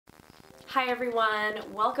Hi everyone,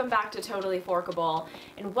 welcome back to Totally Forkable,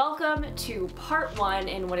 and welcome to part one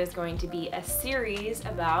in what is going to be a series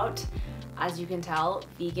about, as you can tell,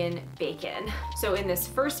 vegan bacon. So in this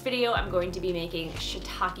first video, I'm going to be making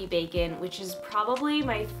shiitake bacon, which is probably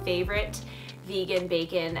my favorite vegan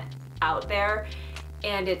bacon out there.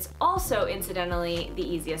 And it's also, incidentally, the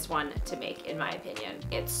easiest one to make, in my opinion.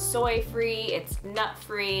 It's soy-free, it's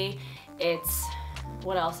nut-free, it's,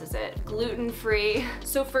 what else is it? Gluten-free.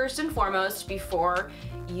 So first and foremost, before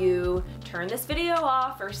you turn this video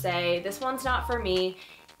off or say, this one's not for me,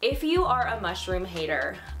 if you are a mushroom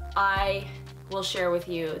hater, I will share with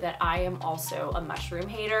you that I am also a mushroom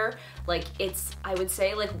hater. Like, it's, I would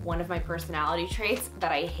say, like one of my personality traits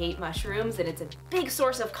that I hate mushrooms, and it's a big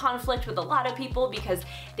source of conflict with a lot of people because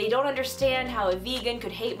they don't understand how a vegan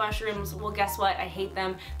could hate mushrooms. Well, guess what? I hate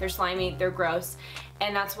them. They're slimy, they're gross,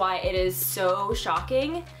 and that's why it is so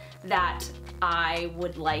shocking that I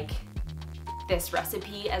would like this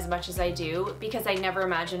recipe as much as I do, because I never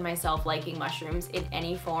imagined myself liking mushrooms in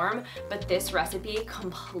any form, but this recipe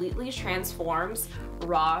completely transforms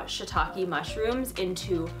raw shiitake mushrooms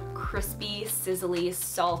into crispy, sizzly,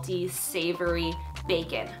 salty, savory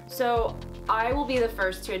bacon. So I will be the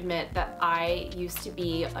first to admit that I used to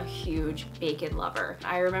be a huge bacon lover.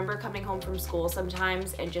 I remember coming home from school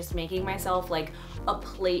sometimes and just making myself like a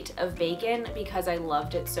plate of bacon because I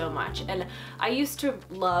loved it so much. And I used to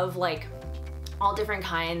love like all different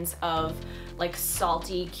kinds of like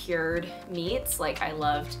salty cured meats. Like I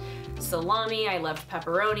loved salami, I loved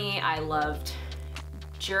pepperoni, I loved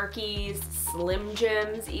jerkies, Slim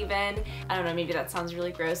Jims even. I don't know, maybe that sounds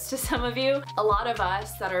really gross to some of you. A lot of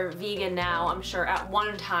us that are vegan now, I'm sure at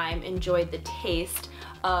one time enjoyed the taste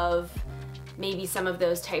of maybe some of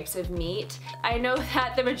those types of meat. I know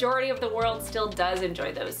that the majority of the world still does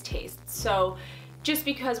enjoy those tastes. So just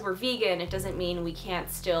because we're vegan, it doesn't mean we can't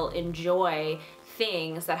still enjoy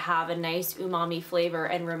things that have a nice umami flavor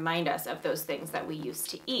and remind us of those things that we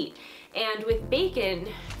used to eat. And with bacon,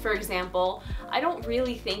 for example, I don't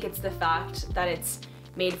really think it's the fact that it's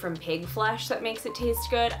made from pig flesh that makes it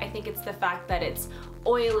taste good. I think it's the fact that it's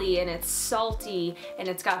oily and it's salty and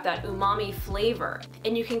it's got that umami flavor.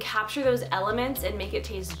 And you can capture those elements and make it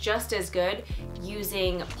taste just as good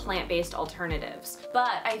using plant-based alternatives.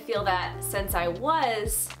 But I feel that since I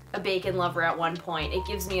was a bacon lover at one point, it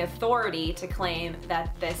gives me authority to claim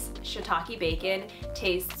that this shiitake bacon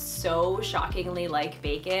tastes so shockingly like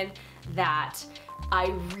bacon that I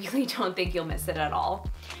really don't think you'll miss it at all.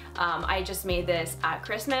 I just made this at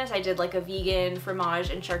Christmas. I did like a vegan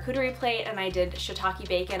fromage and charcuterie plate, and I did shiitake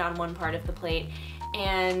bacon on one part of the plate,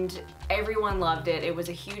 and everyone loved it. It was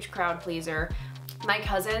a huge crowd pleaser. My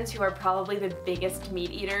cousins, who are probably the biggest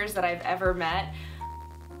meat eaters that I've ever met,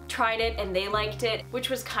 tried it and they liked it, which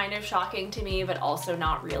was kind of shocking to me, but also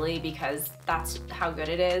not really, because that's how good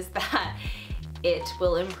it is, that it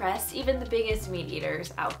will impress even the biggest meat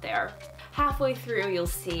eaters out there. Halfway through, you'll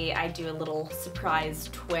see I do a little surprise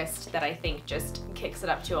twist that I think just kicks it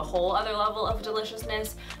up to a whole other level of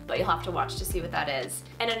deliciousness, but you'll have to watch to see what that is.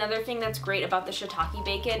 And another thing that's great about the shiitake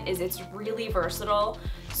bacon is it's really versatile.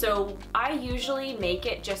 So I usually make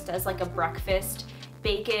it just as like a breakfast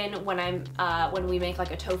bacon when we make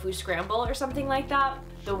like a tofu scramble or something like that.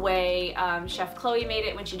 The way Chef Chloe made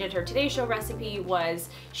it when she did her Today Show recipe was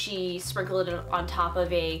she sprinkled it on top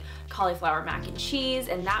of a cauliflower mac and cheese,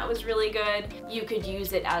 and that was really good. You could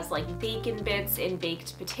use it as like bacon bits in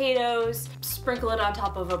baked potatoes, sprinkle it on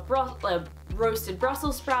top of a roasted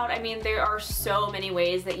Brussels sprout. I mean, there are so many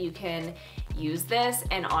ways that you can use this,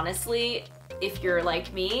 and honestly, if you're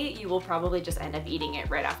like me, you will probably just end up eating it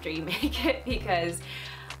right after you make it, because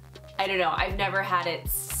I don't know, I've never had it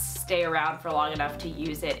stay around for long enough to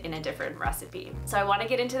use it in a different recipe. So I want to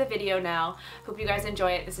get into the video now. Hope you guys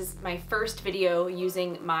enjoy it. This is my first video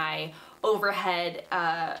using my overhead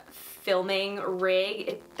filming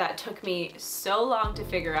rig that took me so long to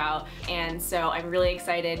figure out, and so I'm really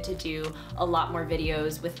excited to do a lot more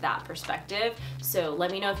videos with that perspective. So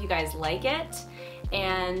let me know if you guys like it,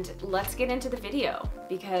 and let's get into the video,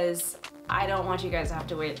 because I don't want you guys to have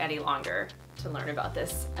to wait any longer to learn about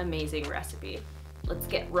this amazing recipe. Let's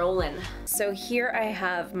get rolling. So here I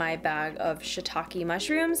have my bag of shiitake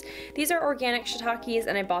mushrooms. These are organic shiitakes,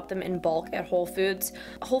 and I bought them in bulk at Whole Foods.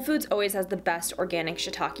 Whole Foods always has the best organic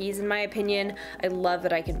shiitakes in my opinion. I love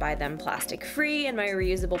that I can buy them plastic free in my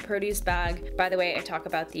reusable produce bag. By the way, I talk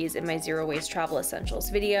about these in my Zero Waste Travel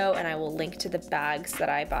Essentials video, and I will link to the bags that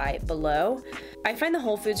I buy below. I find the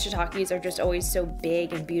Whole Foods shiitakes are just always so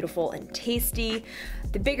big and beautiful and tasty.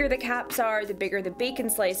 The bigger the caps are, the bigger the bacon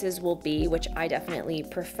slices will be, which I definitely definitely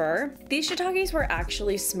prefer. These shiitakes were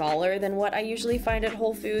actually smaller than what I usually find at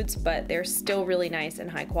Whole Foods, but they're still really nice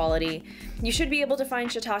and high quality. You should be able to find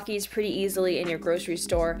shiitakes pretty easily in your grocery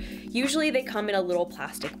store. Usually they come in a little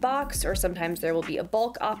plastic box, or sometimes there will be a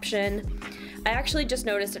bulk option. I actually just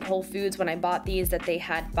noticed at Whole Foods when I bought these that they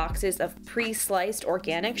had boxes of pre-sliced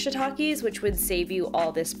organic shiitakes, which would save you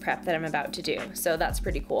all this prep that I'm about to do, so that's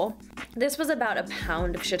pretty cool. This was about a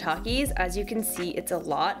pound of shiitakes. As you can see, it's a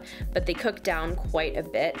lot, but they cook down quite a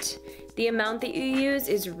bit. The amount that you use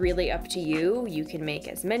is really up to you. You can make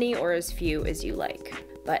as many or as few as you like,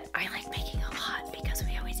 but I like making a lot because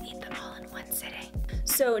we always eat them all in one sitting.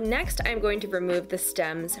 So next I'm going to remove the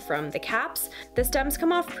stems from the caps. The stems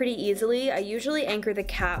come off pretty easily. I usually anchor the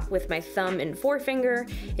cap with my thumb and forefinger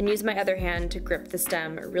and use my other hand to grip the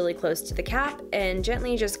stem really close to the cap and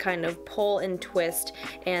gently just kind of pull and twist,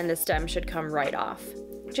 and the stem should come right off.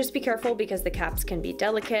 Just be careful because the caps can be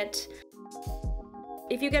delicate.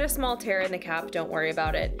 If you get a small tear in the cap, don't worry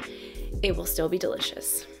about it. It will still be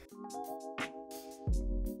delicious.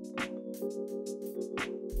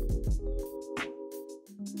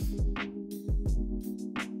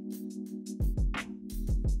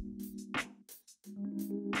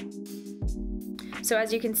 So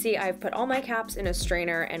as you can see, I've put all my caps in a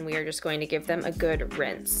strainer and we are just going to give them a good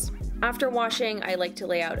rinse. After washing, I like to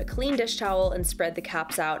lay out a clean dish towel and spread the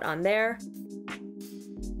caps out on there.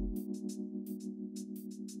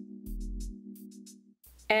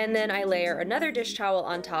 And then I layer another dish towel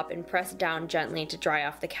on top and press down gently to dry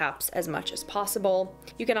off the caps as much as possible.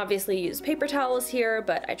 You can obviously use paper towels here,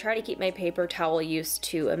 but I try to keep my paper towel use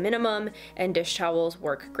to a minimum, and dish towels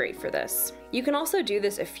work great for this. You can also do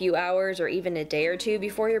this a few hours or even a day or two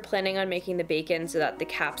before you're planning on making the bacon so that the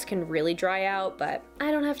caps can really dry out, but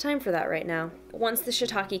I don't have time for that right now. Once the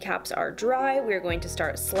shiitake caps are dry, we're going to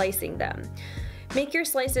start slicing them. Make your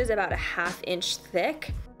slices about a ½ inch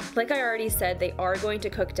thick. Like I already said, they are going to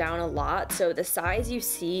cook down a lot, so the size you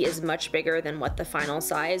see is much bigger than what the final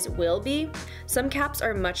size will be. Some caps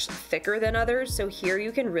are much thicker than others, so here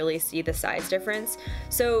you can really see the size difference.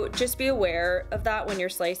 So just be aware of that when you're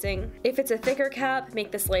slicing. If it's a thicker cap,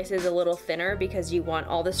 make the slices a little thinner because you want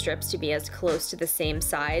all the strips to be as close to the same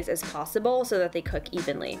size as possible so that they cook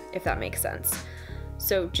evenly, if that makes sense.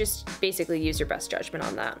 So just basically use your best judgment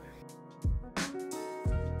on that.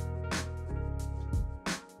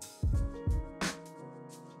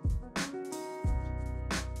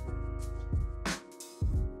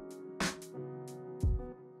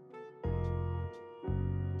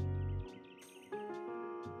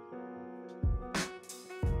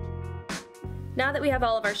 Now that we have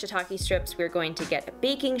all of our shiitake strips, we're going to get a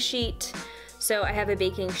baking sheet. So I have a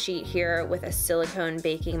baking sheet here with a silicone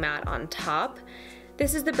baking mat on top.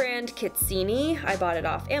 This is the brand Kitsini. I bought it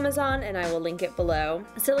off Amazon and I will link it below.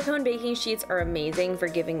 Silicone baking sheets are amazing for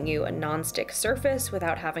giving you a non-stick surface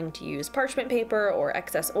without having to use parchment paper or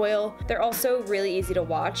excess oil. They're also really easy to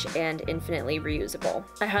wash and infinitely reusable.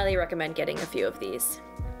 I highly recommend getting a few of these.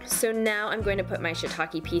 So now I'm going to put my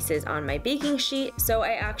shiitake pieces on my baking sheet. So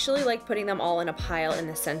I actually like putting them all in a pile in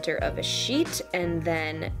the center of a sheet and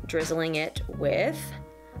then drizzling it with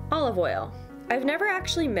olive oil. I've never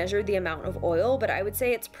actually measured the amount of oil, but I would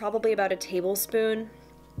say it's probably about a tablespoon.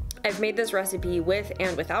 I've made this recipe with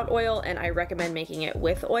and without oil, and I recommend making it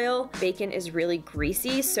with oil. Bacon is really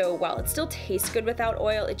greasy, so while it still tastes good without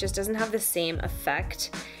oil, it just doesn't have the same effect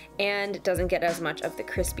and doesn't get as much of the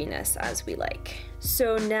crispiness as we like.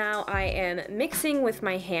 So now I am mixing with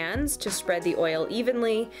my hands to spread the oil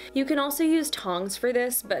evenly. You can also use tongs for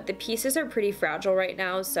this, but the pieces are pretty fragile right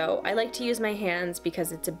now, so I like to use my hands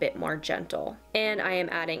because it's a bit more gentle. And I am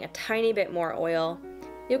adding a tiny bit more oil.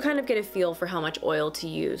 You'll kind of get a feel for how much oil to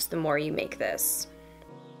use the more you make this.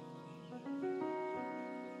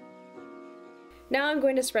 Now I'm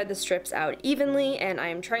going to spread the strips out evenly, and I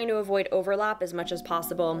am trying to avoid overlap as much as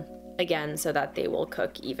possible, again, so that they will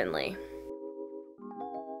cook evenly.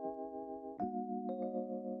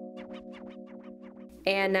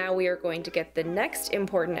 And now we are going to get the next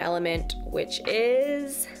important element, which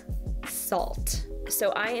is salt. So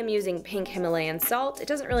I am using pink Himalayan salt. It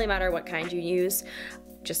doesn't really matter what kind you use.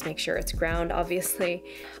 Just make sure it's ground, obviously.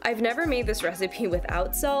 I've never made this recipe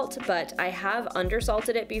without salt, but I have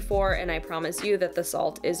undersalted it before, and I promise you that the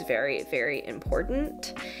salt is very, very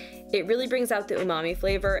important. It really brings out the umami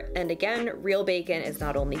flavor, and again, real bacon is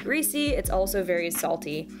not only greasy, it's also very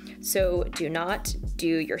salty, so do not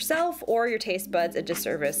do yourself or your taste buds a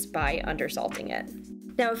disservice by undersalting it.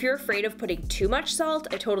 Now, if you're afraid of putting too much salt,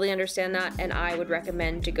 I totally understand that, and I would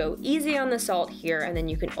recommend to go easy on the salt here, and then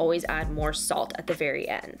you can always add more salt at the very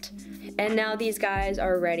end. And now these guys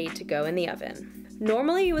are ready to go in the oven.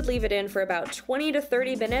 Normally you would leave it in for about 20 to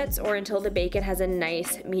 30 minutes or until the bacon has a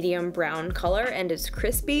nice medium brown color and is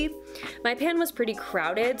crispy. My pan was pretty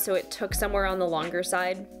crowded, so it took somewhere on the longer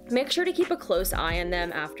side. Make sure to keep a close eye on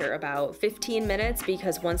them after about 15 minutes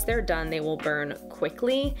because once they're done, they will burn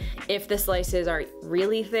quickly. If the slices are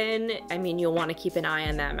really thin, I mean, you'll want to keep an eye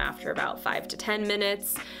on them after about 5 to 10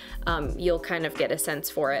 minutes. You'll kind of get a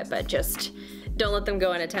sense for it, but just don't let them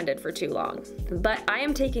go unattended for too long. But I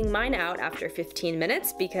am taking mine out after 15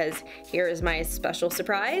 minutes because here is my special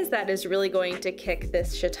surprise that is really going to kick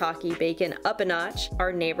this shiitake bacon up a notch.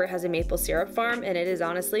 Our neighbor has a maple syrup farm and it is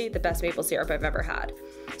honestly the best maple syrup I've ever had.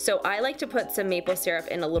 So I like to put some maple syrup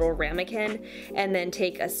in a little ramekin and then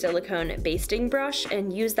take a silicone basting brush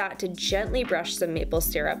and use that to gently brush some maple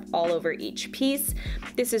syrup all over each piece.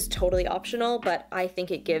 This is totally optional, but I think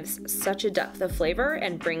it gives such a depth of flavor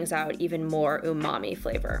and brings out even more umami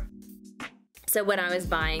flavor. So when I was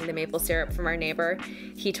buying the maple syrup from our neighbor,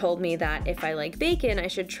 he told me that if I like bacon, I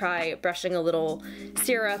should try brushing a little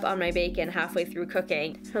syrup on my bacon halfway through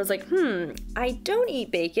cooking. I was like, I don't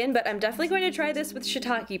eat bacon, but I'm definitely going to try this with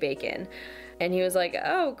shiitake bacon. And he was like,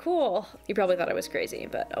 oh, cool. He probably thought I was crazy,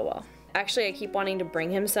 but oh well. Actually, I keep wanting to bring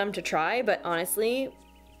him some to try, but honestly,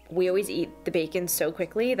 we always eat the bacon so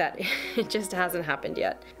quickly that it just hasn't happened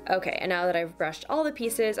yet. Okay, and now that I've brushed all the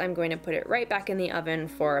pieces, I'm going to put it right back in the oven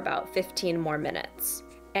for about 15 more minutes.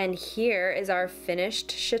 And here is our finished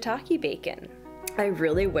shiitake bacon. I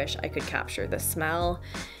really wish I could capture the smell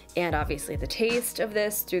and obviously the taste of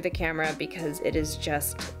this through the camera because it is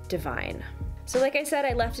just divine. So like I said,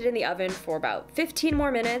 I left it in the oven for about 15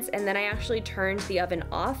 more minutes and then I actually turned the oven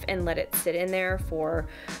off and let it sit in there for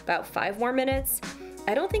about 5 more minutes.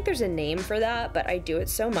 I don't think there's a name for that, but I do it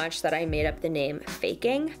so much that I made up the name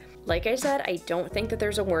faking. Like I said, I don't think that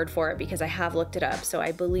there's a word for it because I have looked it up, so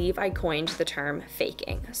I believe I coined the term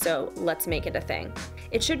faking. So let's make it a thing.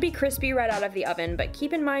 It should be crispy right out of the oven, but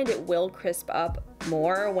keep in mind it will crisp up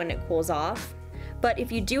more when it cools off. But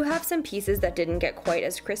if you do have some pieces that didn't get quite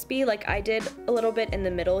as crispy, like I did a little bit in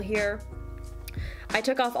the middle here, I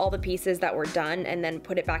took off all the pieces that were done and then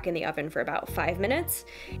put it back in the oven for about 5 minutes.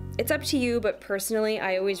 It's up to you, but personally,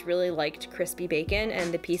 I always really liked crispy bacon,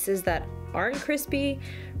 and the pieces that aren't crispy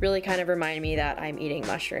really kind of remind me that I'm eating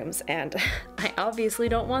mushrooms, and I obviously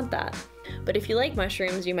don't want that. But if you like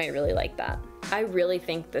mushrooms, you might really like that. I really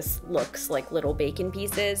think this looks like little bacon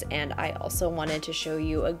pieces, and I also wanted to show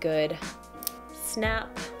you a good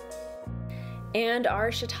snap. And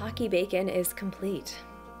our shiitake bacon is complete.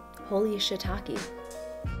 Holy shiitake.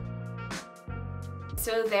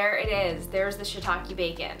 So there it is. There's the shiitake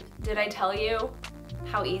bacon. Did I tell you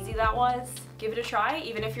how easy that was? Give it a try.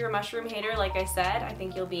 Even if you're a mushroom hater, like I said, I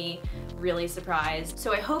think you'll be really surprised.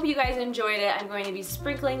 So I hope you guys enjoyed it. I'm going to be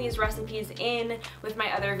sprinkling these recipes in with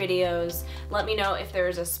my other videos. Let me know if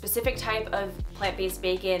there's a specific type of plant-based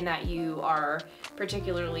bacon that you are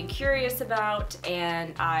particularly curious about,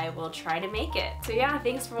 and I will try to make it. So yeah,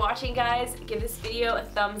 thanks for watching, guys. Give this video a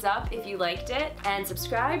thumbs up if you liked it, and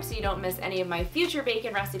subscribe so you don't miss any of my future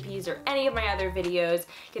bacon recipes or any of my other videos.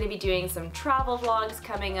 Gonna be doing some travel vlogs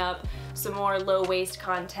coming up, some more low-waste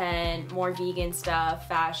content, more vegan stuff,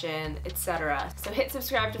 fashion, etc. So hit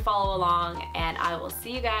subscribe to follow along, and I will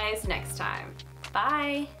see you guys next time.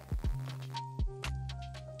 Bye!